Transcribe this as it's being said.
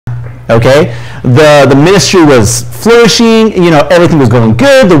Okay? The ministry was flourishing, everything was going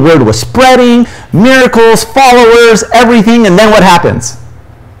good, the word was spreading, miracles, followers, everything, and then what happens?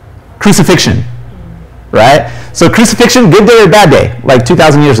 Crucifixion, right? So crucifixion, good day or bad day, like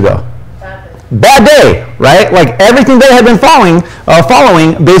 2,000 years ago? Bad day, right? Like everything they had been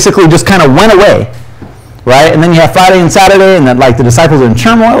following basically just kind of went away, right? And then you have Friday and Saturday, and then like the disciples are in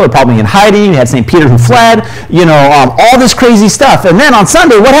turmoil, they're probably in hiding. You had St. Peter who fled, all this crazy stuff. And then on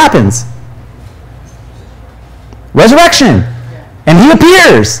Sunday, what happens? Resurrection. And he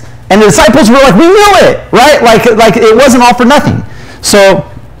appears. And the disciples were like, we knew it, right? Like it wasn't all for nothing. So,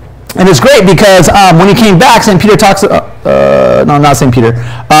 and it's great because when he came back, St. Peter talks, no, not St. Peter,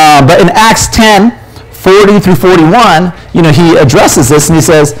 but in Acts 10, 40 through 41, he addresses this and he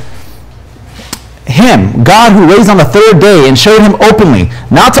says, him, God who raised on the third day and showed him openly,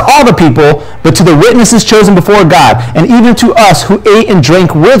 not to all the people, but to the witnesses chosen before God, and even to us who ate and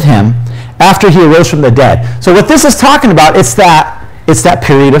drank with him after he arose from the dead. So what this is talking about, it's that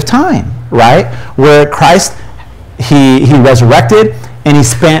period of time, right? Where Christ, he resurrected and he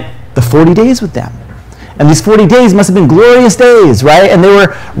spent the 40 days with them. And these 40 days must have been glorious days, right? And they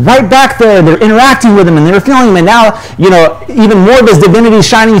were right back there. They're interacting with him, and they were feeling him. And now, even more of his divinity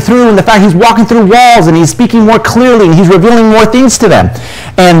shining through, and the fact he's walking through walls, and he's speaking more clearly, and he's revealing more things to them.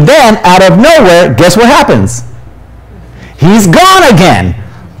 And then, out of nowhere, guess what happens? He's gone again.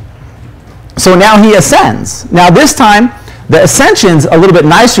 So now he ascends. Now this time, the ascension's a little bit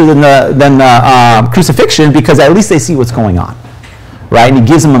nicer than the crucifixion, because at least they see what's going on. Right? And he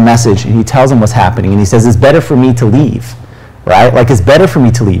gives them a message, and he tells them what's happening, and he says, it's better for me to leave, right? Like, it's better for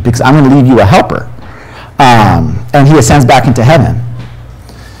me to leave, because I'm going to leave you a helper. And he ascends back into heaven.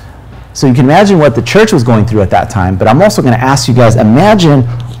 So you can imagine what the church was going through at that time, but I'm also going to ask you guys, imagine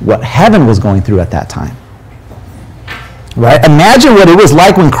what heaven was going through at that time. Right? Imagine what it was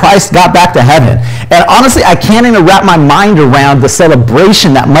like when Christ got back to heaven. And honestly, I can't even wrap my mind around the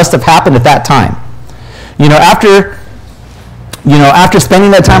celebration that must have happened at that time. After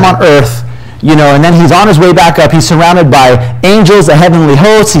spending that time on earth, and then he's on his way back up. He's surrounded by angels, the heavenly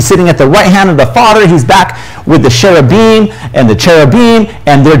hosts. He's sitting at the right hand of the Father. He's back with the cherubim,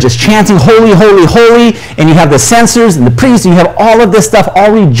 and they're just chanting, holy, holy, holy. And you have the censors and the priests, and you have all of this stuff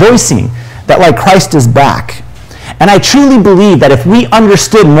all rejoicing that like Christ is back. And I truly believe that if we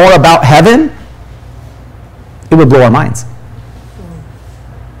understood more about heaven, it would blow our minds.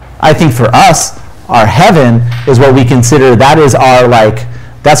 I think for us, our heaven is what we consider,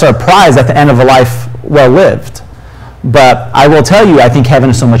 that's our prize at the end of a life well lived. But I will tell you, I think heaven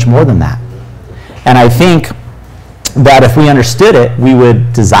is so much more than that. And I think that if we understood it, we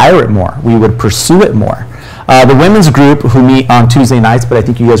would desire it more. We would pursue it more. The women's group who meet on Tuesday nights, but I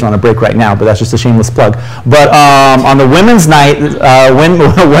think you guys are on a break right now, but that's just a shameless plug. But on the women's night,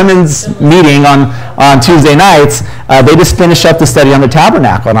 women's meeting on Tuesday nights, they just finished up the study on the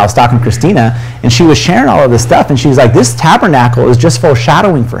tabernacle. And I was talking to Christina, and she was sharing all of this stuff, and she was like, this tabernacle is just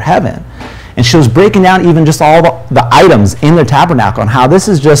foreshadowing for heaven. And she was breaking down even just all the items in the tabernacle and how this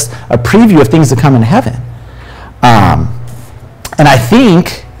is just a preview of things to come in heaven. And I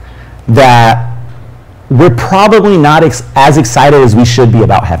think that we're probably not as excited as we should be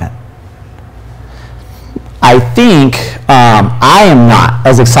about heaven. I think I am not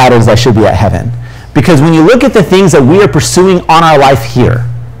as excited as I should be at heaven. Because when you look at the things that we are pursuing on our life here,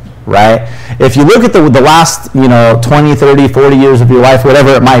 right? If you look at the last 20, 30, 40 years of your life,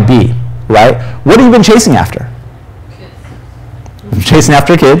 whatever it might be, right? What have you been chasing after? Kids. Chasing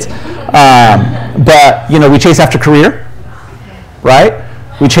after kids. But, we chase after career, right?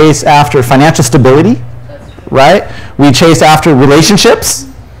 We chase after financial stability, right? We chase after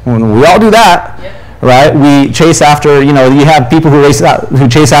relationships. We all do that, right? We chase after, you have people who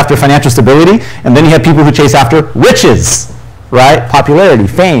chase after financial stability, and then you have people who chase after riches, right? Popularity,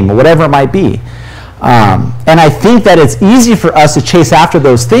 fame, or whatever it might be. And I think that it's easy for us to chase after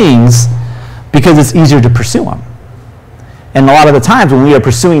those things because it's easier to pursue them. And a lot of the times when we are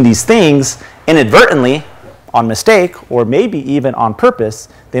pursuing these things inadvertently, on mistake, or maybe even on purpose,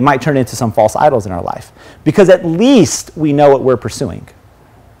 they might turn into some false idols in our life. Because at least we know what we're pursuing,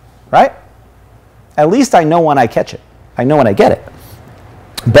 right? At least I know when I catch it. I know when I get it.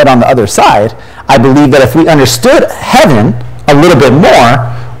 But on the other side, I believe that if we understood heaven a little bit more,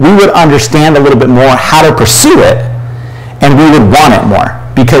 we would understand a little bit more how to pursue it, and we would want it more.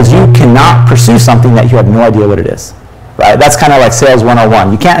 Because you cannot pursue something that you have no idea what it is. Right? That's kind of like sales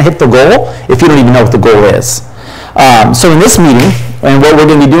 101. You can't hit the goal if you don't even know what the goal is. So in this meeting, and what we're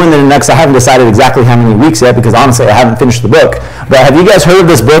going to be doing in the next, I haven't decided exactly how many weeks yet, because honestly I haven't finished the book. But have you guys heard of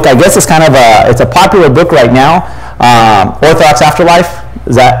this book? I guess it's kind of it's a popular book right now. Orthodox Afterlife.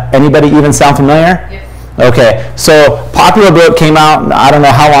 Does that anybody even sound familiar? Yes. Okay, so popular book came out, I don't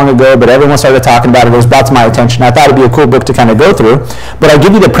know how long ago, but everyone started talking about it. It was brought to my attention. I thought it'd be a cool book to kind of go through, but I'll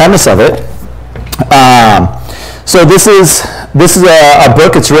give you the premise of it. So this is a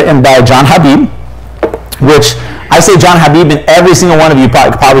book. It's written by John Habib, which I say John Habib, and every single one of you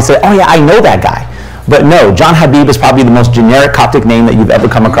could probably say, oh yeah, I know that guy. But no, John Habib is probably the most generic Coptic name that you've ever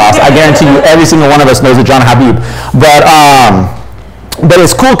come across. I guarantee you every single one of us knows a John Habib. But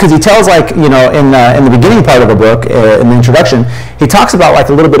it's cool because he tells, like, you know, in the beginning part of the book, in the introduction, he talks about like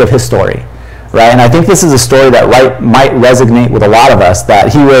a little bit of his story, right? And I think this is a story that might resonate with a lot of us,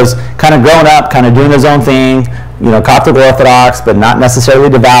 that he was kind of growing up, kind of doing his own thing, you know, Coptic Orthodox, but not necessarily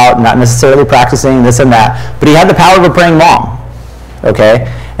devout, not necessarily practicing this and that. But he had the power of a praying mom, okay?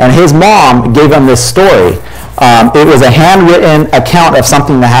 And his mom gave him this story. It was a handwritten account of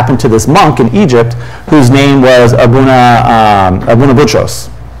something that happened to this monk in Egypt whose name was Abuna Butros.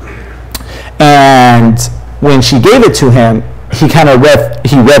 And when she gave it to him, he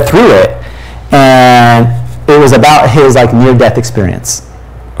read through it, and it was about his like near-death experience.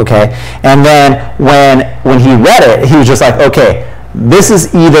 Okay, and then when he read it, he was just like, okay, this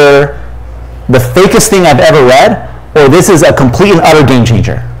is either the fakest thing I've ever read, or this is a complete and utter game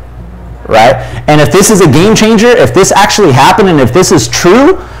changer, right? And if this is a game changer, if this actually happened, and if this is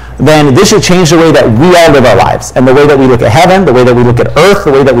true, then this should change the way that we all live our lives, and the way that we look at heaven, the way that we look at earth,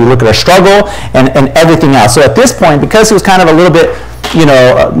 the way that we look at our struggle, and everything else. So at this point, because he was kind of a little bit, you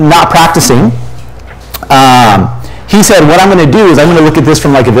know, not practicing, he said, what I'm going to do is I'm going to look at this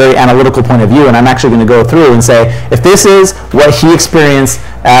from like a very analytical point of view, and I'm actually going to go through and say, if this is what he experienced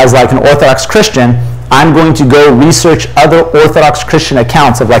as like an Orthodox Christian, I'm going to go research other Orthodox Christian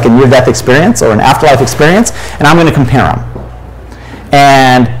accounts of like a near-death experience or an afterlife experience, and I'm going to compare them.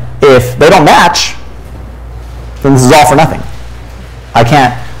 And if they don't match, then this is all for nothing. I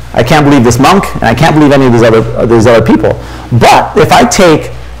can't believe this monk, and I can't believe any of these other people. But if I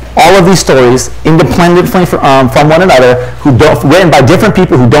take all of these stories independently from one another, written by different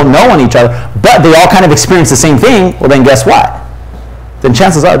people who don't know each other, but they all kind of experience the same thing, well then guess what? Then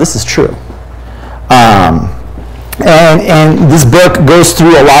chances are this is true. And this book goes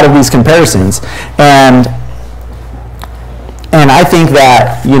through a lot of these comparisons, and I think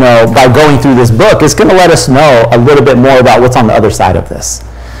that, you know, by going through this book, it's going to let us know a little bit more about what's on the other side of this.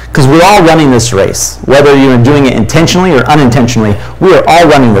 Because we're all running this race. Whether you're doing it intentionally or unintentionally, we are all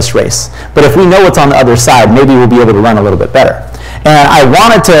running this race. But if we know what's on the other side, maybe we'll be able to run a little bit better. And I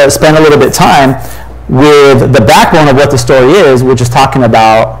wanted to spend a little bit of time with the backbone of what the story is, which is talking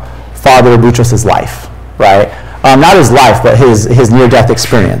about Father Butros' life, right? Not his life, but his near-death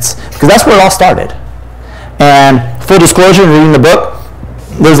experience. Because that's where it all started. And full disclosure, in reading the book,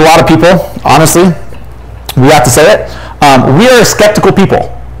 there's a lot of people, honestly, we have to say it, we are a skeptical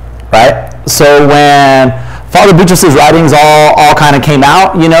people. Right? So when Father Butros' writings all kind of came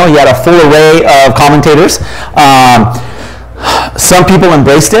out, you know, he had a full array of commentators. Some people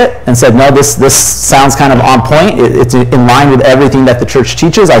embraced it and said, no, this sounds kind of on point. It's in line with everything that the church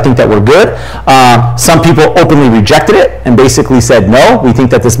teaches. I think that we're good. Some people openly rejected it and basically said, no, we think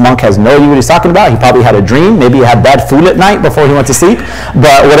that this monk has no idea what he's talking about. He probably had a dream. Maybe he had bad food at night before he went to sleep.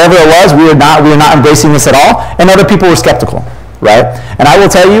 But whatever it was, we are not embracing this at all. And other people were skeptical. Right? And I will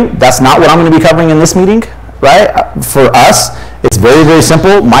tell you, that's not what I'm going to be covering in this meeting, right? For us, it's very, very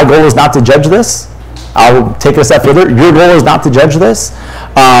simple. My goal is not to judge this. I'll take it a step further. Your goal is not to judge this,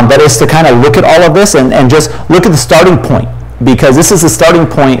 but it's to kind of look at all of this and just look at the starting point, because this is the starting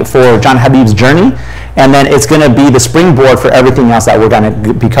point for John Habib's journey, and then it's going to be the springboard for everything else that we're going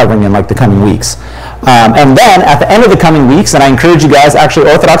to be covering in like the coming weeks. And then at the end of the coming weeks, and I encourage you guys,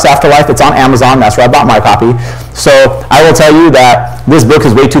 actually Orthodox Afterlife, it's on Amazon, that's where I bought my copy. So I will tell you that this book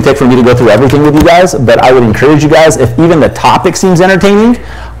is way too thick for me to go through everything with you guys, but I would encourage you guys, if even the topic seems entertaining,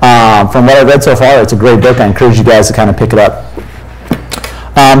 from what I've read so far, it's a great book. I encourage you guys to kind of pick it up.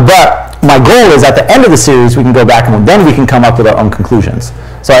 But my goal is at the end of the series, we can go back and then we can come up with our own conclusions.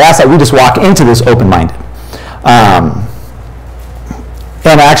 So I ask that we just walk into this open-minded.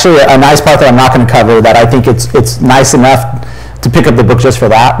 And actually, a nice part that I'm not going to cover that I think it's nice enough to pick up the book just for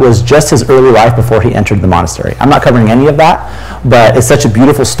that was just his early life before he entered the monastery. I'm not covering any of that, but it's such a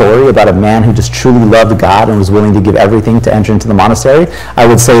beautiful story about a man who just truly loved God and was willing to give everything to enter into the monastery. I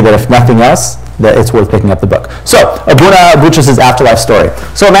would say that if nothing else, that it's worth picking up the book. So, Abuna Butros' afterlife story.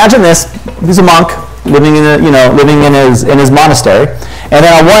 So imagine this: he's a monk living in his monastery, and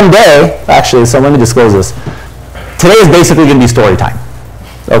then on one day, actually, so let me disclose this. Today is basically going to be story time.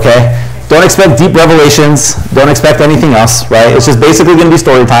 Okay? don't expect deep revelations. Don't expect anything else, right? It's just basically going to be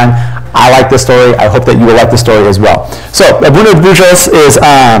story time. I like this story. I hope that you will like the story as well. So Bruno Boutros is,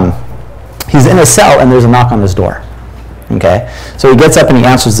 he's in a cell and there's a knock on his door. Okay? So he gets up and he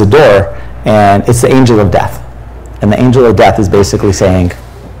answers the door, and it's the angel of death. And the angel of death is basically saying,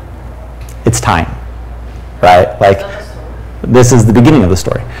 it's time, right? Like, this is the beginning of the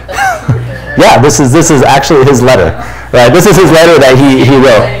story. Yeah, this is actually his letter, right? This is his letter that he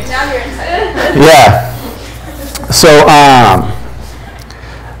wrote. Yeah.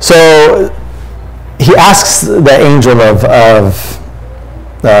 So he asks the angel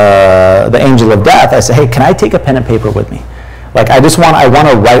the angel of death. I say, hey, can I take a pen and paper with me? Like, I want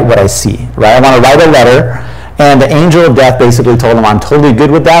to write what I see, right? I want to write a letter. And the angel of death basically told him, I'm totally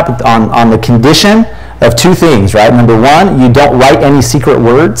good with that, but on the condition of two things, right? Number one, you don't write any secret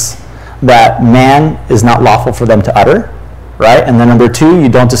words that man is not lawful for them to utter, right? And then number two, you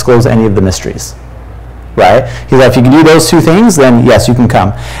don't disclose any of the mysteries, right? He's like, if you can do those two things, then yes, you can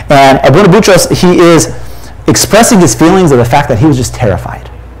come. And Bruno Boutros, he is expressing his feelings of the fact that he was just terrified,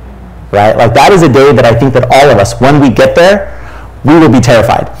 right? Like, that is a day that I think that all of us, when we get there, we will be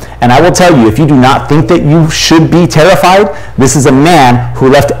terrified. And I will tell you, if you do not think that you should be terrified, this is a man who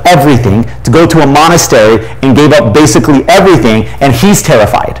left everything to go to a monastery and gave up basically everything, and he's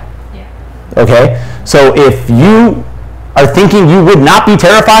terrified. Yeah. Okay? So if you are thinking you would not be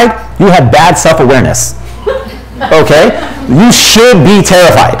terrified, you have bad self-awareness. Okay? You should be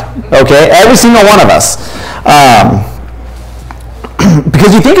terrified. Okay? Every single one of us.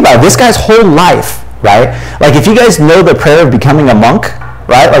 Because you think about it, this guy's whole life, right? Like, if you guys know the prayer of becoming a monk,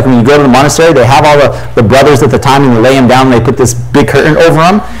 right? Like, when you go to the monastery, they have all the brothers at the time, and they lay them down, and they put this big curtain over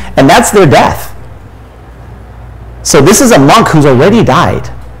them, and that's their death. So this is a monk who's already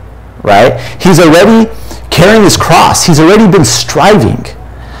died, right? He's already carrying his cross. He's already been striving.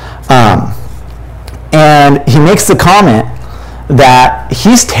 And he makes the comment that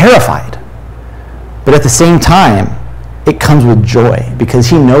he's terrified, but at the same time, it comes with joy because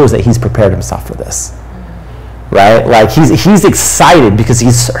he knows that he's prepared himself for this, right? Like, he's excited because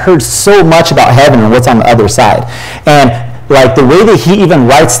he's heard so much about heaven and what's on the other side. And like, the way that he even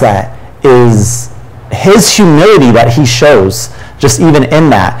writes that is his humility that he shows, just even in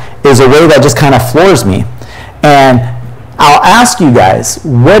that, is a way that just kind of floors me. And I'll ask you guys,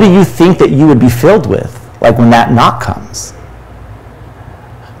 what do you think that you would be filled with, like, when that knock comes?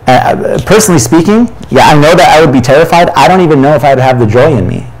 Personally speaking, yeah, I know that I would be terrified. I don't even know if I'd have the joy in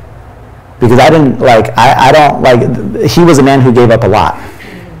me, because I didn't like. I don't like. He was a man who gave up a lot,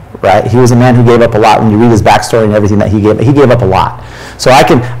 right? He was a man who gave up a lot. When you read his backstory and everything that he gave up a lot. So I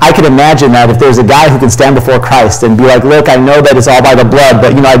can imagine that if there's a guy who can stand before Christ and be like, look, I know that it's all by the blood,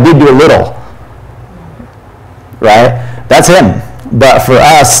 but I did do a little, right? That's him. But for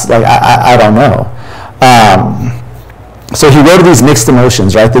us, like, I don't know. So he wrote these mixed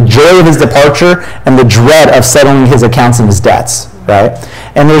emotions, right? The joy of his departure and the dread of settling his accounts and his debts, right?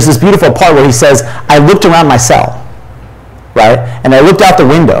 And there's this beautiful part where he says, I looked around my cell, right? And I looked out the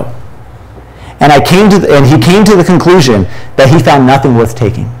window. And he came to the conclusion that he found nothing worth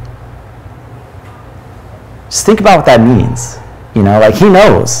taking. Just think about what that means. Like, he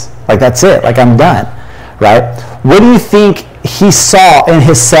knows. Like, that's it. Like, I'm done, right? What do you think he saw in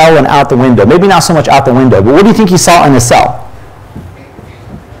his cell and out the window? Maybe not so much out the window, but what do you think he saw in his cell?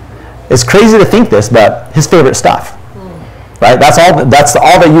 It's crazy to think this, but his favorite stuff, right? That's all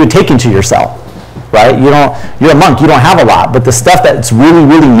that you would take into your cell, right? You're a monk, you don't have a lot, but the stuff that's really,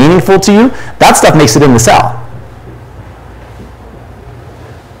 really meaningful to you, that stuff makes it in the cell.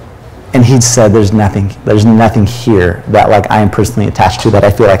 And he said, there's nothing here that, like, I am personally attached to that I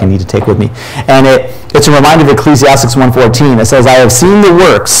feel like I need to take with me. And it's a reminder of Ecclesiastes 1:14. It says, I have seen all the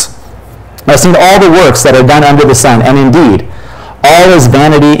works that are done under the sun, and indeed, all is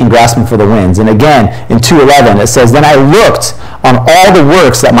vanity and grasping for the winds. And again, in 2:11, it says, then I looked on all the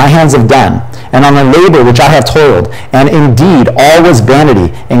works that my hands have done, and on the labor which I have toiled, and indeed, all was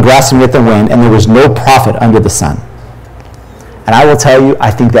vanity and grasping with the wind, and there was no profit under the sun. And I will tell you, I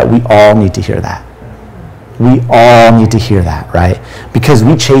think that we all need to hear that. We all need to hear that, right? Because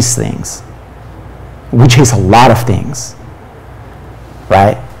we chase things. We chase a lot of things,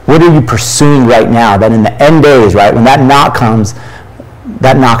 right? What are you pursuing right now that in the end days, right, when that knock comes,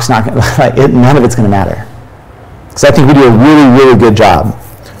 that knock's not going to, none of it's going to matter. Because I think we do a really, really good job.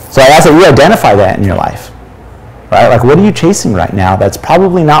 So I ask that you identify that in your life, right? Like, what are you chasing right now that's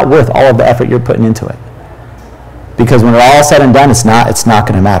probably not worth all of the effort you're putting into it? Because when it's all said and done, it's not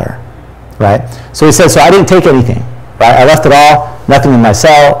going to matter, right? So he says, so I didn't take anything, right? I left it all, nothing in my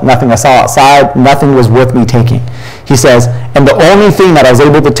cell, nothing I saw outside, nothing was worth me taking. He says, and the only thing that I was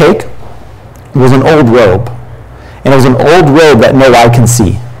able to take was an old robe. And it was an old robe that no eye can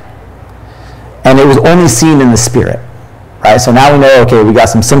see. And it was only seen in the spirit. Right? So now we know, okay, we got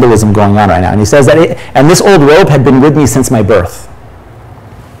some symbolism going on right now. And he says that, and this old robe had been with me since my birth.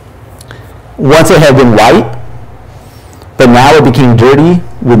 Once it had been white, but now it became dirty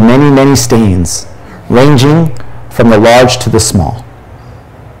with many, many stains, ranging from the large to the small.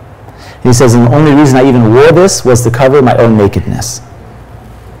 And he says, and the only reason I even wore this was to cover my own nakedness.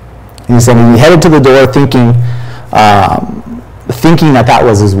 And he said, and he headed to the door thinking that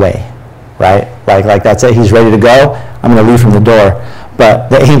was his way, right? Like that's it, he's ready to go. I'm going to leave from the door. But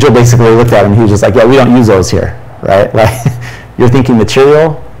the angel basically looked at him. He was just like, yeah, we don't use those here, right? Like, you're thinking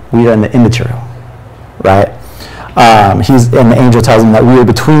material, we are in the immaterial, right? And the angel tells him that we are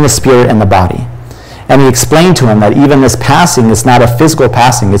between the spirit and the body. And he explained to him that even this passing is not a physical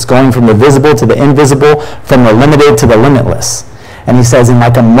passing. It's going from the visible to the invisible, from the limited to the limitless. And he says in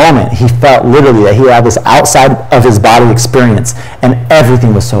like a moment, he felt literally that he had this outside of his body experience, and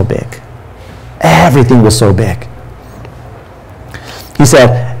everything was so big. Everything was so big. He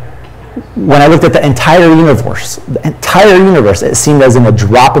said, when I looked at the entire universe, it seemed as in a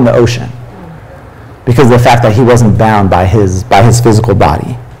drop in the ocean because of the fact that he wasn't bound by his physical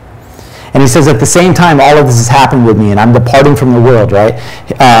body. And he says, at the same time, all of this has happened with me, and I'm departing from the world, right?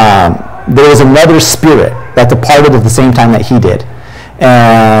 There was another spirit that departed at the same time that he did.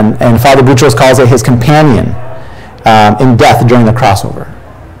 And Father Boutros calls it his companion in death during the crossover.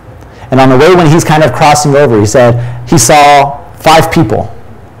 And on the way when he's kind of crossing over, he said he saw 5 people,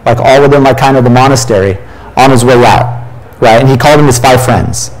 like all within like kind of the monastery, on his way out, right? And he called them his 5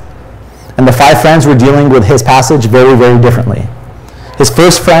 friends. And the 5 friends were dealing with his passage very, very differently. His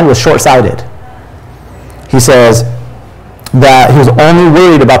first friend was short-sighted. He says that he was only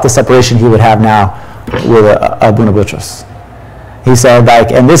worried about the separation he would have now with Abuna Boutros. He said,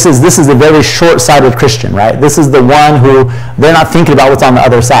 like, and this is a very short-sighted Christian, right? This is the one who, they're not thinking about what's on the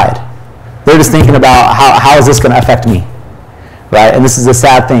other side. They're just thinking about how is this going to affect me, right? And this is a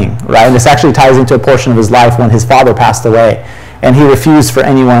sad thing, right? And this actually ties into a portion of his life when his father passed away, and he refused for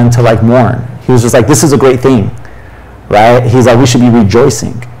anyone to like mourn. He was just like, this is a great thing, right? He's like, we should be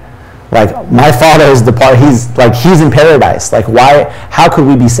rejoicing. Like, my father is he's in paradise. Like, why? How could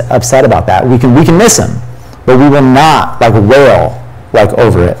we be upset about that? We can miss him, but we will not like wail like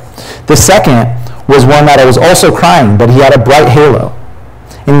over it. The second was one that I was also crying, but he had a bright halo,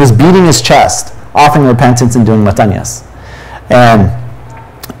 and he was beating his chest, offering repentance and doing litanias. And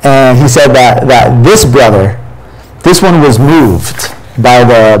he said that this brother, this one was moved by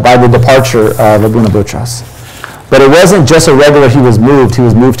the departure of Abuna Boutros. But it wasn't just a regular he was moved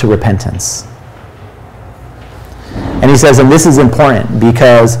to repentance. And he says, and this is important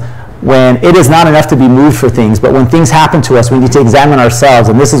because when it is not enough to be moved for things, but when things happen to us, we need to examine ourselves,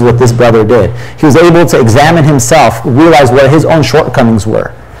 and this is what this brother did. He was able to examine himself, realize what his own shortcomings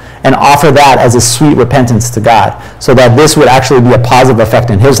were, and offer that as a sweet repentance to God, so that this would actually be a positive effect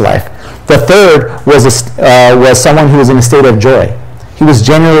in his life. The third was someone who was in a state of joy. He was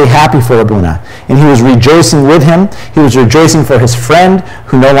genuinely happy for Abuna, and he was rejoicing with him. He was rejoicing for his friend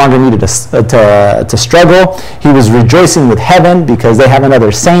who no longer needed to struggle. He was rejoicing with heaven because they have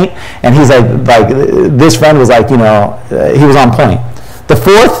another saint, and he's like this friend was like, he was on point. The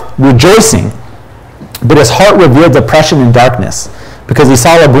fourth, rejoicing, but his heart revealed depression and darkness because he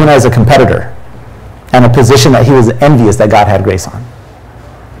saw Abuna as a competitor and a position that he was envious that God had grace on.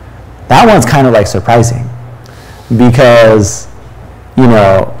 That one's kind of like surprising because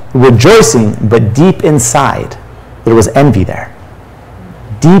rejoicing, but deep inside, there was envy there.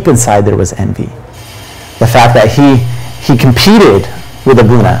 Deep inside, there was envy. The fact that he competed with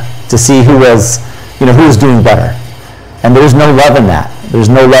Abuna to see who was doing better. And there's no love in that. There's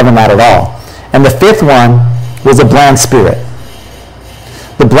no love in that at all. And the fifth one was a bland spirit.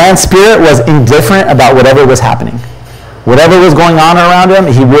 The bland spirit was indifferent about whatever was happening. Whatever was going on around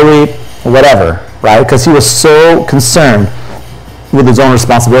him, he really, whatever, right? Because he was so concerned with his own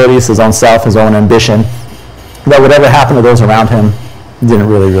responsibilities, his own self, his own ambition, that whatever happened to those around him didn't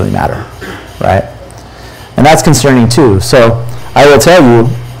really, really matter, right? And that's concerning too. So I will tell you,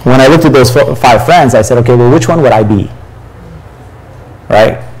 when I looked at those 5 friends, I said, okay, well, which one would I be,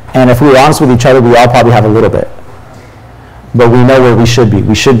 right? And if we were honest with each other, we all probably have a little bit. But we know where we should be.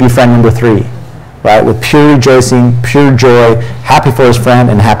 We should be friend number 3, right? With pure rejoicing, pure joy, happy for his friend,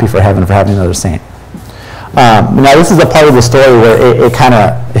 and happy for heaven for having another saint. Now this is a part of the story where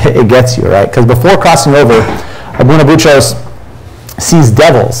it gets you, right? Because before crossing over, Abuna Boutros sees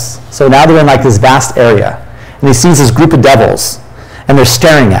devils. So now they're in like this vast area, and he sees this group of devils, and they're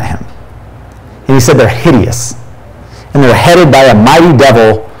staring at him. And he said they're hideous, and they're headed by a mighty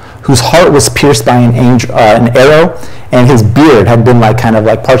devil whose heart was pierced by an arrow, and his beard had been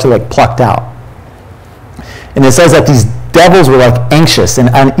partially plucked out. And it says that these devils were anxious and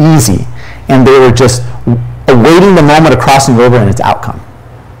uneasy, and they were just awaiting the moment of crossing over and its outcome.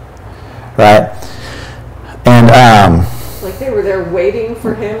 Right? And they were there waiting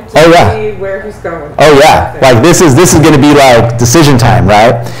for him to see where he's going. Oh yeah, this is going to be decision time,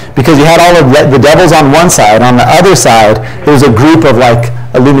 right? Because you had all of the devils on one side. On the other side, there was a group of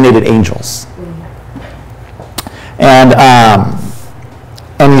illuminated angels. And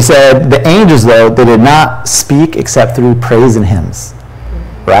he said the angels, though, they did not speak except through praise and hymns,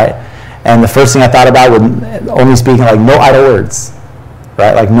 right? And the first thing I thought about was only speaking no idle words,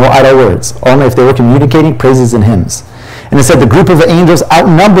 right? No idle words. Only if they were communicating praises and hymns. And it said the group of the angels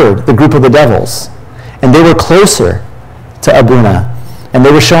outnumbered the group of the devils. And they were closer to Abuna. And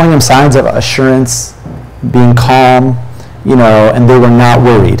they were showing him signs of assurance, being calm, and they were not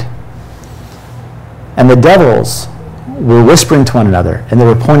worried. And the devils were whispering to one another, and they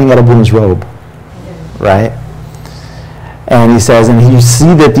were pointing at Abuna's robe, right? And he says, and you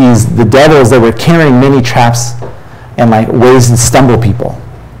see that the devils, they were carrying many traps and ways to stumble people.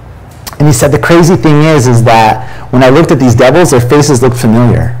 And he said the crazy thing is that when I looked at these devils, their faces looked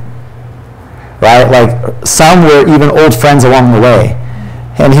familiar, right? Some were even old friends along the way.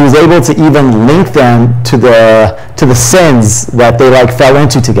 And he was able to even link them to the sins that they fell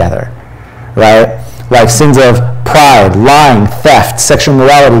into together, right? Sins of pride, lying, theft, sexual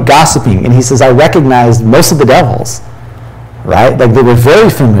immorality, gossiping. And he says, I recognized most of the devils, right? They were very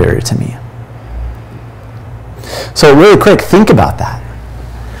familiar to me. So really quick, think about that.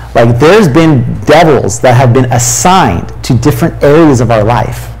 There's been devils that have been assigned to different areas of our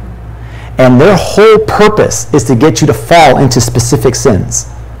life. And their whole purpose is to get you to fall into specific sins.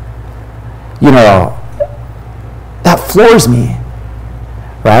 That floors me,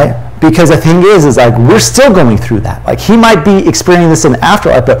 right? Because the thing is we're still going through that. He might be experiencing this in the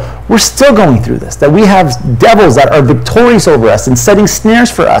afterlife, but we're still going through this. That we have devils that are victorious over us and setting snares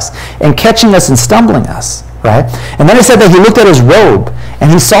for us and catching us and stumbling us, right? And then it said that he looked at his robe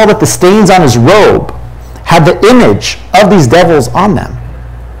and he saw that the stains on his robe had the image of these devils on them.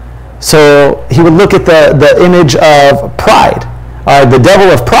 So he would look at the image of pride, the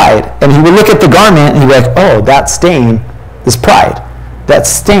devil of pride, and he would look at the garment and he'd be like, oh, that stain is pride. That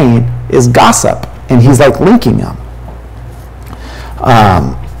stain is gossip. And he's linking them.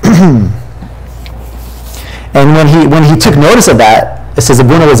 And when he took notice of that, it says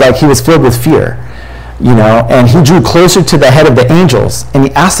Abuna was he was filled with fear, and he drew closer to the head of the angels and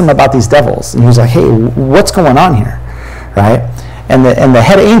he asked them about these devils. And he was like, hey, what's going on here, right? And the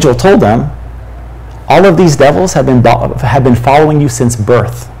head angel told them, all of these devils have been following you since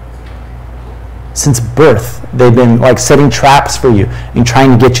birth. Since birth, they've been setting traps for you and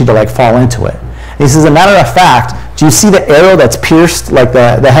trying to get you to fall into it. And he says, as a matter of fact, do you see the arrow that's pierced,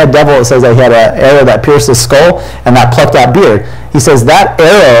 the head devil? It says that he had an arrow that pierced his skull and that plucked out beard. He says that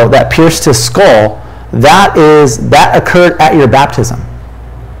arrow that pierced his skull, that occurred at your baptism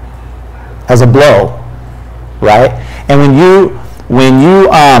as a blow, right? And when you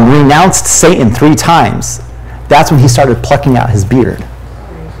renounced Satan 3 times, that's when he started plucking out his beard.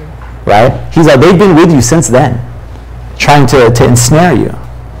 Right? He's they've been with you since then, trying to ensnare you.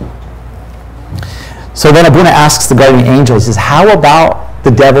 So then Abuna asks the guardian angel, he says, how about the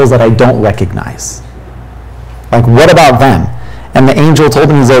devils that I don't recognize? What about them? And the angel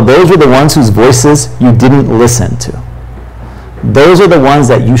told him, those were the ones whose voices you didn't listen to. Those are the ones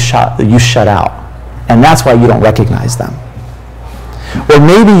that you shut out. And that's why you don't recognize them. Or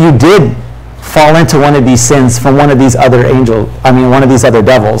maybe you did fall into one of these sins from one of these other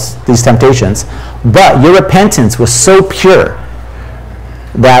devils, these temptations, but your repentance was so pure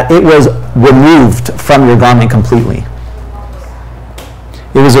that it was removed from your garment completely.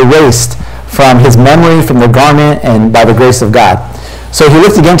 It was erased from his memory, from the garment, and by the grace of God. So he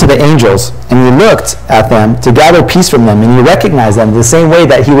looked again to the angels, and he looked at them to gather peace from them, and he recognized them the same way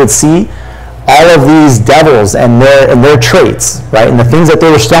that he would see all of these devils and their traits, right? And the things that they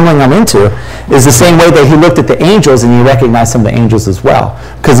were stumbling them into is the same way that he looked at the angels and he recognized some of the angels as well.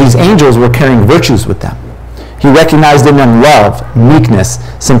 Because these angels were carrying virtues with them. He recognized in them love, meekness,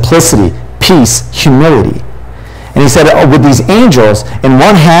 simplicity, peace, humility. And he said, with these angels, in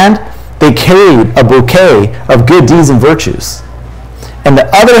one hand, they carried a bouquet of good deeds and virtues. In the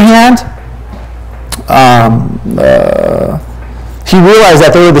other hand, he realized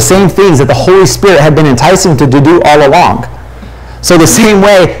that they were the same things that the Holy Spirit had been enticing to do all along. So the same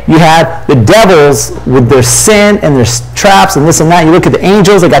way you had the devils with their sin and their traps and this and that, you look at the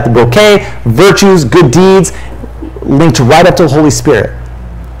angels, they got the bouquet, virtues, good deeds, linked right up to the Holy Spirit.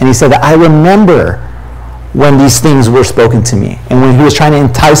 And he said that I remember when these things were spoken to me and when he was trying to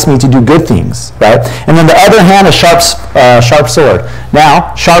entice me to do good things, right? And then the other hand, a sharp sword.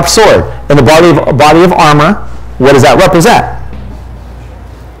 Now, sharp sword in the body of armor, what does that represent?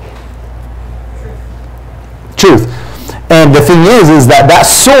 Truth. And the thing is that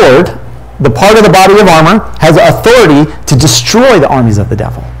sword, the part of the body of armor, has authority to destroy the armies of the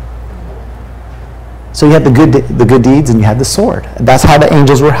devil. So you had the good deeds and you had the sword. That's how the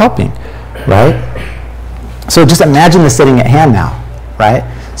angels were helping, right? So just imagine this sitting at hand now, right?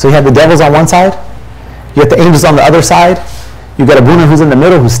 So you have the devils on one side, you have the angels on the other side, you've got Abuna who's in the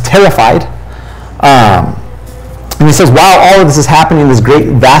middle who's terrified. And he says, while all of this is happening in this great,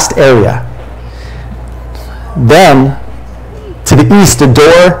 vast area, then to the east, a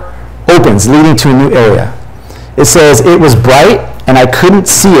door opens leading to a new area. It says, it was bright and I couldn't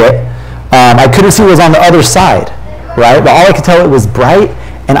see it. I couldn't see what was on the other side, right? But all I could tell, it was bright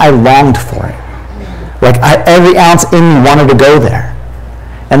and I longed for it. Like every ounce in me wanted to go there.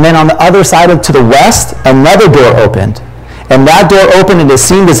 And then on the other side to the west, another door opened. And that door opened and it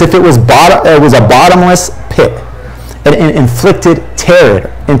seemed as if it was a bottomless pit. And it inflicted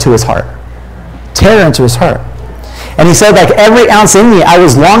terror into his heart. Terror into his heart. And he said, like every ounce in me, I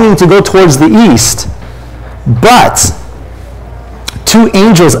was longing to go towards the east. But two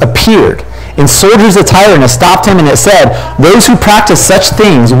angels appeared in soldiers' attire and stopped him, and it said, those who practice such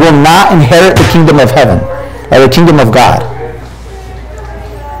things will not inherit the kingdom of heaven, or the kingdom of God.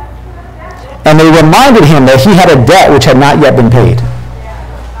 And they reminded him that he had a debt which had not yet been paid.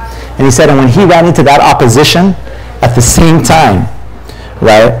 And he said, and when he ran into that opposition, at the same time,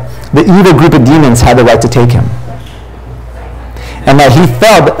 right, the evil group of demons had the right to take him. And that he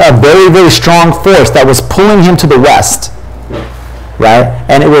felt a very, very strong force that was pulling him to the west. Right?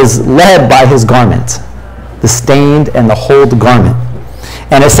 And it was led by his garment, the stained and the holed garment.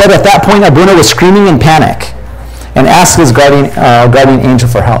 And it said at that point, Abuna was screaming in panic and asked his guardian angel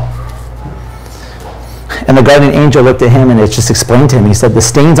for help. And the guardian angel looked at him and it just explained to him. He said, the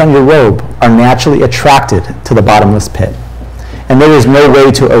stains on your robe are naturally attracted to the bottomless pit. And there is no way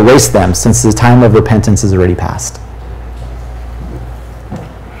to erase them since the time of repentance is already past.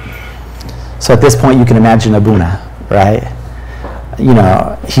 So at this point, you can imagine Abuna, right? You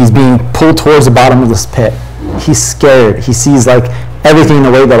know, he's being pulled towards the bottom of this pit. He's scared. He sees like everything in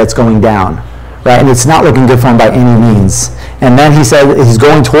the way that it's going down, right? And it's not looking good for him by any means. And then he said he's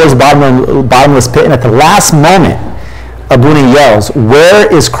going towards the bottomless pit. And at the last moment, Abuna yells,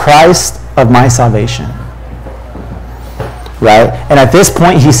 where is Christ of my salvation? Right? And at this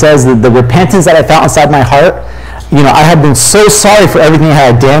point, he says that the repentance that I felt inside my heart, you know, I had been so sorry for everything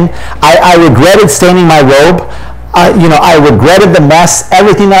I had done. I regretted staining my robe. I regretted the mess,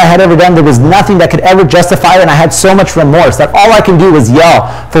 everything that I had ever done. There was nothing that could ever justify it, and I had so much remorse that all I can do was yell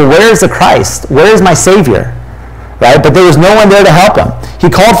for where is the Christ? Where is my Savior? Right? But there was no one there to help him.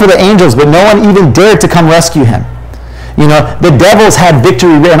 He called for the angels, but no one even dared to come rescue him. You know, the devils had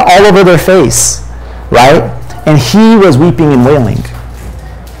victory written all over their face, right? And he was weeping and wailing.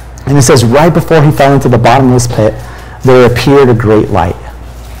 And it says, right before he fell into the bottomless pit, there appeared a great light.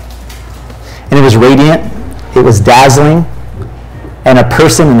 And it was radiant. It was dazzling, and a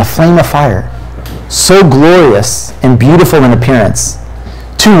person in a flame of fire, so glorious and beautiful in appearance,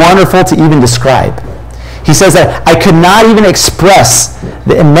 too wonderful to even describe. He says that I could not even express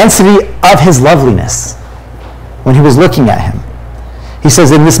the immensity of his loveliness when he was looking at him. He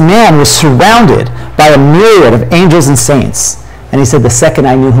says, and this man was surrounded by a myriad of angels and saints. And he said, the second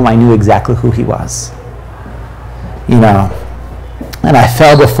I knew him, I knew exactly who he was. You know, and I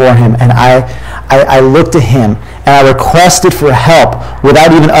fell before him, and I looked at him, and I requested for help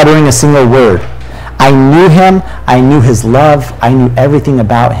without even uttering a single word. I knew him. I knew his love. I knew everything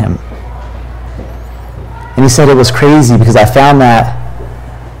about him. And he said it was crazy because I found that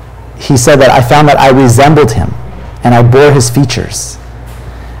I resembled him, and I bore his features,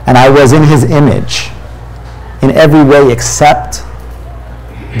 and I was in his image in every way except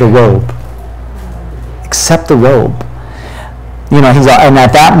the robe. Except the robe. You know, and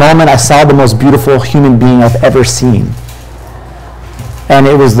at that moment, I saw the most beautiful human being I've ever seen. And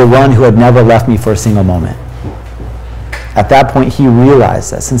it was the one who had never left me for a single moment. At that point, he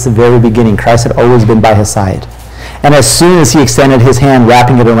realized that since the very beginning, Christ had always been by his side. And as soon as he extended his hand,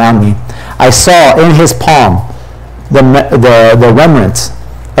 wrapping it around me, I saw in his palm the remnant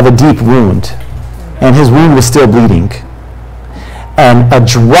of a deep wound. And his wound was still bleeding. And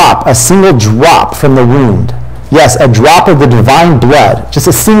a single drop from the wound, yes, a drop of the divine blood, just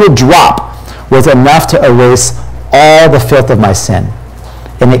a single drop, was enough to erase all the filth of my sin.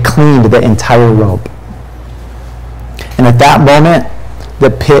 And it cleaned the entire robe. And at that moment, the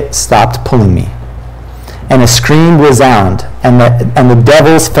pit stopped pulling me, and a scream resounded, and the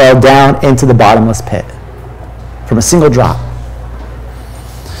devils fell down into the bottomless pit from a single drop.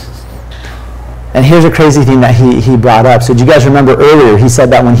 And here's a crazy thing that he brought up. So do you guys remember earlier, he said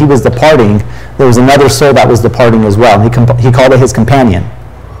that when he was departing, there was another soul that was departing as well. He called it his companion.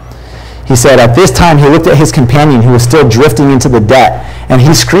 He said at this time he looked at his companion who was still drifting into the debt, and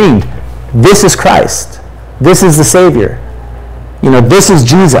he screamed, "This is Christ. This is the Savior. This is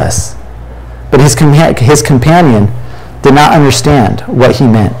Jesus." But his companion did not understand what he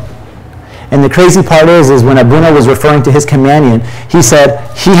meant. And the crazy part is when Abuna was referring to his companion, he said,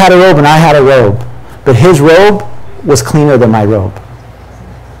 he had a robe and I had a robe, but his robe was cleaner than my robe.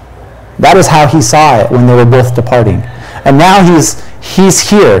 That is how he saw it when they were both departing. And now he's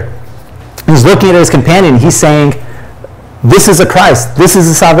here. He's looking at his companion. He's saying, this is a Christ. This is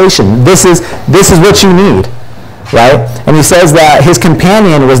a salvation. This is what you need. Right? And he says that his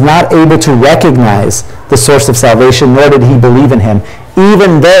companion was not able to recognize the source of salvation, nor did he believe in him,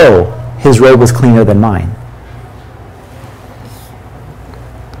 even though his robe was cleaner than mine.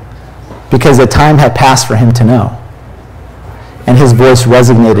 Because the time had passed for him to know. And his voice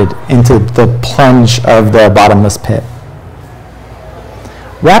resonated into the plunge of the bottomless pit.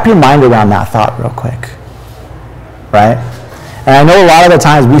 Wrap your mind around that thought real quick. Right? And I know a lot of the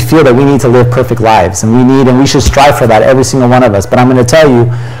times we feel that we need to live perfect lives, and we should strive for that, every single one of us. But I'm going to tell you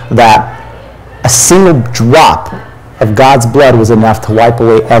that a single drop of God's blood was enough to wipe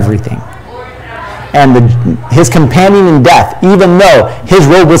away everything. And his companion in death, even though his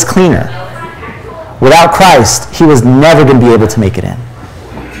robe was cleaner, without Christ, he was never going to be able to make it in.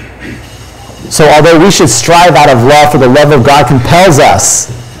 So although we should strive out of love, for the love of God compels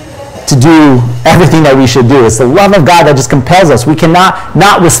us to do everything that we should do. It's the love of God that just compels us. We cannot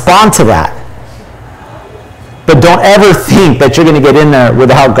not respond to that. But don't ever think that you're going to get in there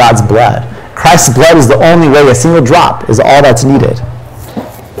without God's blood. Christ's blood is the only way. A single drop is all that's needed.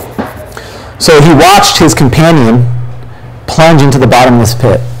 So he watched his companion plunge into the bottomless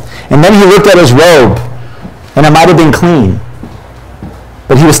pit. And then he looked at his robe, and it might have been clean,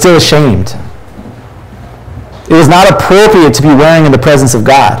 but he was still ashamed. It was not appropriate to be wearing in the presence of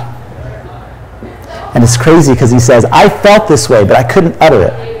God. And it's crazy because he says, I felt this way, but I couldn't utter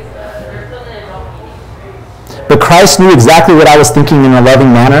it. But Christ knew exactly what I was thinking in a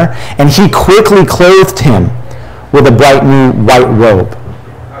loving manner, and he quickly clothed him with a bright new white robe.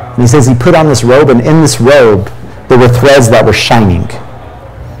 And he says he put on this robe, and in this robe there were threads that were shining.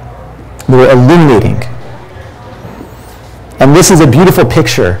 They were illuminating. And this is a beautiful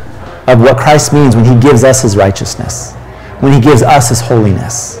picture of what Christ means when he gives us his righteousness, when he gives us his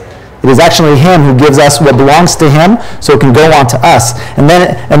holiness. It is actually him who gives us what belongs to him, so it can go on to us. And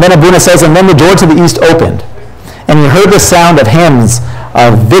then Abuna says, and then the door to the east opened, and he heard the sound of hymns,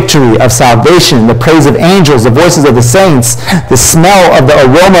 of victory, of salvation, the praise of angels, the voices of the saints, the smell of the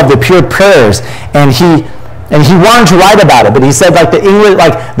aroma of the pure prayers. And he wanted to write about it, but he said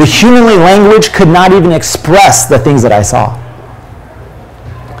the humanly language could not even express the things that I saw.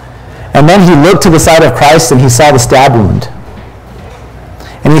 And then he looked to the side of Christ and he saw the stab wound.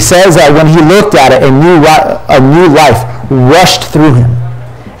 And he says that when he looked at it, a new life rushed through him,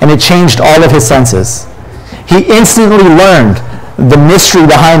 and it changed all of his senses. He instantly learned the mystery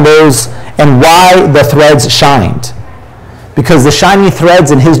behind those and why the threads shined. Because the shiny threads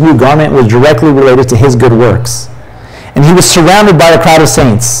in his new garment was directly related to his good works. And he was surrounded by a crowd of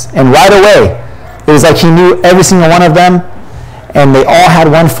saints. And right away, it was like he knew every single one of them, and they all had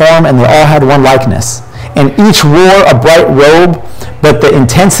one form and they all had one likeness. And each wore a bright robe, but the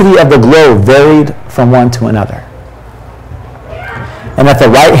intensity of the glow varied from one to another. And at the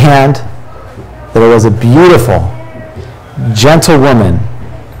right hand, there was a beautiful, gentle woman,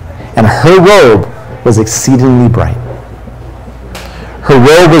 and her robe was exceedingly bright. Her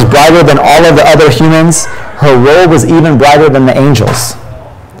robe was brighter than all of the other humans. Her robe was even brighter than the angels.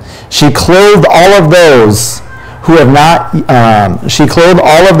 She clothed all of those who have not. She clothed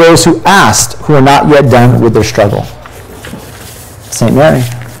all of those who asked, who are not yet done with their struggle. Saint Mary,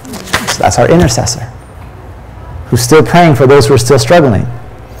 so that's our intercessor, who's still praying for those who are still struggling.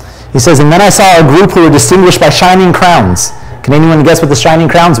 He says, and then I saw a group who were distinguished by shining crowns. Can anyone guess what the shining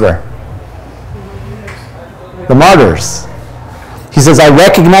crowns were? The martyrs. He says, I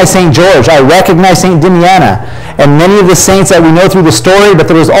recognize St. George, I recognize St. Damiana, and many of the saints that we know through the story, but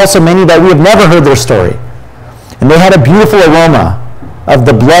there was also many that we have never heard their story. And they had a beautiful aroma of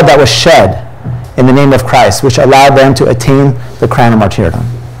the blood that was shed in the name of Christ, which allowed them to attain the crown of martyrdom.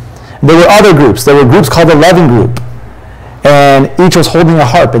 There were other groups. There were groups called the Loving Group, and each was holding a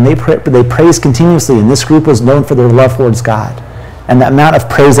harp, and they praised continuously, and this group was known for their love towards God and the amount of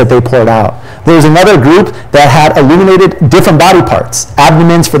praise that they poured out. There was another group that had illuminated different body parts.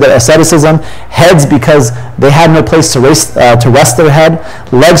 Abdomens for their asceticism, heads because they had no place to rest their head,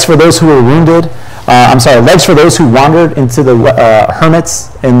 legs for those who were wounded, legs for those who wandered into the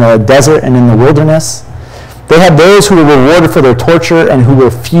hermits in the desert and in the wilderness. They had those who were rewarded for their torture and who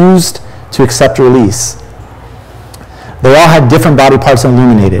refused to accept release. They all had different body parts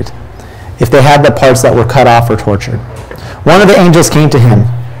illuminated if they had the parts that were cut off or tortured. One of the angels came to him,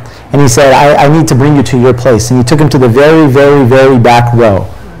 and he said, I need to bring you to your place. And he took him to the very, very, very back row.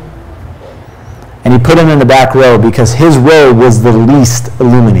 And he put him in the back row because his row was the least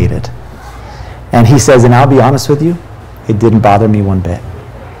illuminated. And he says, and I'll be honest with you, it didn't bother me one bit.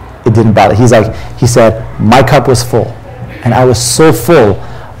 It didn't bother. He said, my cup was full. And I was so full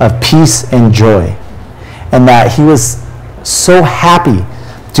of peace and joy. And that he was so happy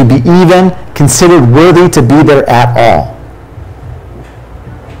to be even considered worthy to be there at all.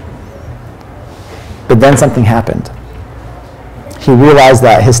 But then something happened. He realized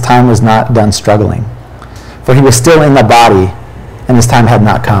that his time was not done struggling, for he was still in the body and his time had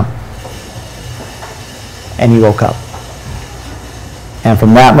not come. And he woke up. And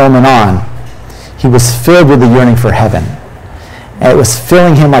from that moment on, he was filled with the yearning for heaven. And it was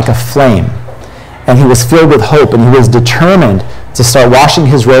filling him like a flame. And he was filled with hope, and he was determined to start washing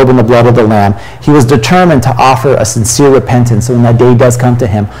his robe in the blood of the Lamb. He was determined to offer a sincere repentance. So when that day does come to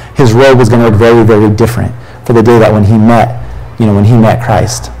him, his robe was going to look very, very different for the day that when he met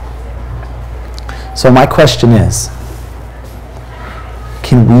Christ. So my question is,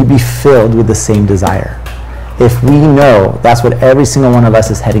 can we be filled with the same desire? If we know that's what every single one of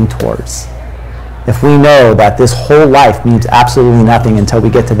us is heading towards, if we know that this whole life means absolutely nothing until we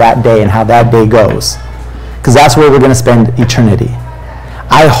get to that day and how that day goes, because that's where we're going to spend eternity.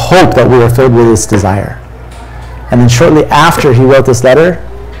 I hope that we are filled with this desire. And then shortly after he wrote this letter,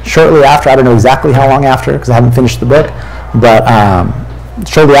 I don't know exactly how long after, because I haven't finished the book, but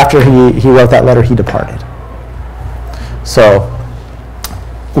shortly after he wrote that letter, he departed. So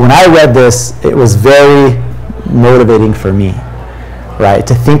when I read this, it was very motivating for me, right,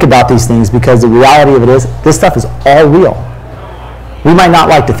 to think about these things, because the reality of it is, this stuff is all real. We might not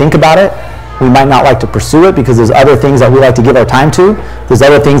like to think about it. We might not like to pursue it because there's other things that we like to give our time to. There's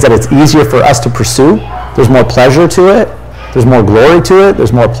other things that it's easier for us to pursue. There's more pleasure to it. There's more glory to it.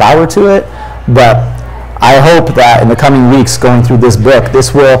 There's more power to it. But I hope that in the coming weeks going through this book,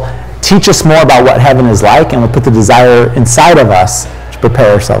 this will teach us more about what heaven is like, and will put the desire inside of us to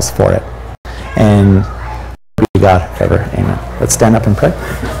prepare ourselves for it. And be God forever. Amen. Let's stand up and pray.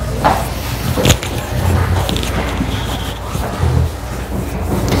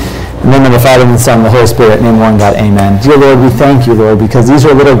 In the name of the Father, and the Son, and the Holy Spirit, name one God, amen. Dear Lord, we thank you, Lord, because these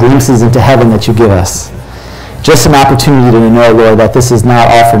are little glimpses into heaven that you give us. Just an opportunity to know, Lord, that this is not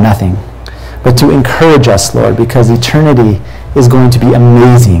all for nothing, but to encourage us, Lord, because eternity is going to be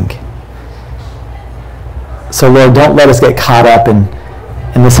amazing. So, Lord, don't let us get caught up in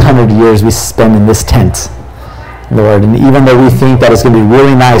this 100 years we spend in this tent, Lord. And even though we think that it's going to be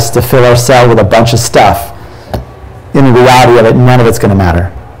really nice to fill our cell with a bunch of stuff, in the reality of it, none of it's going to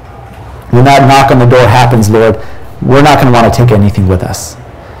matter. When that knock on the door happens, Lord, we're not going to want to take anything with us.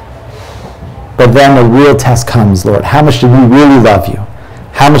 But then the real test comes, Lord. How much do we really love you?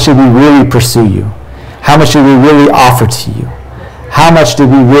 How much do we really pursue you? How much do we really offer to you? How much do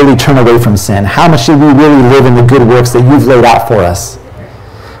we really turn away from sin? How much do we really live in the good works that you've laid out for us?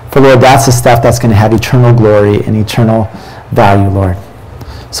 For, Lord, that's the stuff that's going to have eternal glory and eternal value, Lord.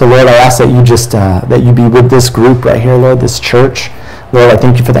 So, Lord, I ask that you just, that you be with this group right here, Lord, this church. Lord, I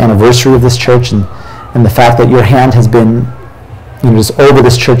thank you for the anniversary of this church and the fact that your hand has been just over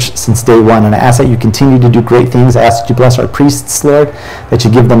this church since day one. And I ask that you continue to do great things. I ask that you bless our priests, Lord, that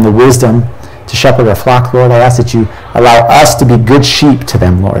you give them the wisdom to shepherd our flock, Lord. I ask that you allow us to be good sheep to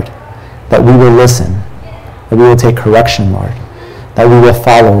them, Lord, that we will listen, that we will take correction, Lord, that we will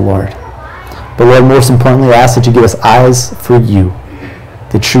follow, Lord. But, Lord, most importantly, I ask that you give us eyes for you,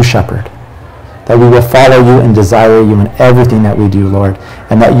 the true shepherd, that we will follow you and desire you in everything that we do, Lord,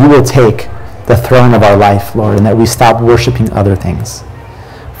 and that you will take the throne of our life, Lord, and that we stop worshiping other things.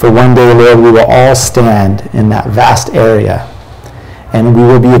 For one day, Lord, we will all stand in that vast area, and we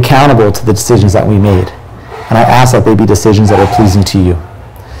will be accountable to the decisions that we made. And I ask that they be decisions that are pleasing to you.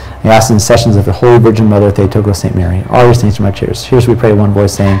 I ask in the sessions of the Holy Virgin Mother, Theotokos St. Mary, all your saints and my cheers. Here's we pray one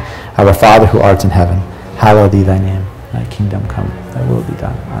voice saying, Our Father who art in heaven, hallowed be thy name. Thy kingdom come, thy will be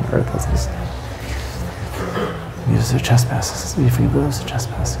done on earth as it is in heaven. Lead us our trespasses, we forgive those who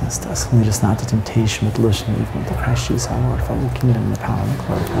trespass against us. Lead us not to temptation, but deliver us from evil. Through Christ Jesus our Lord, for the kingdom, and the power, and the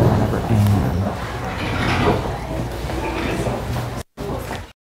glory, forever and ever. Amen.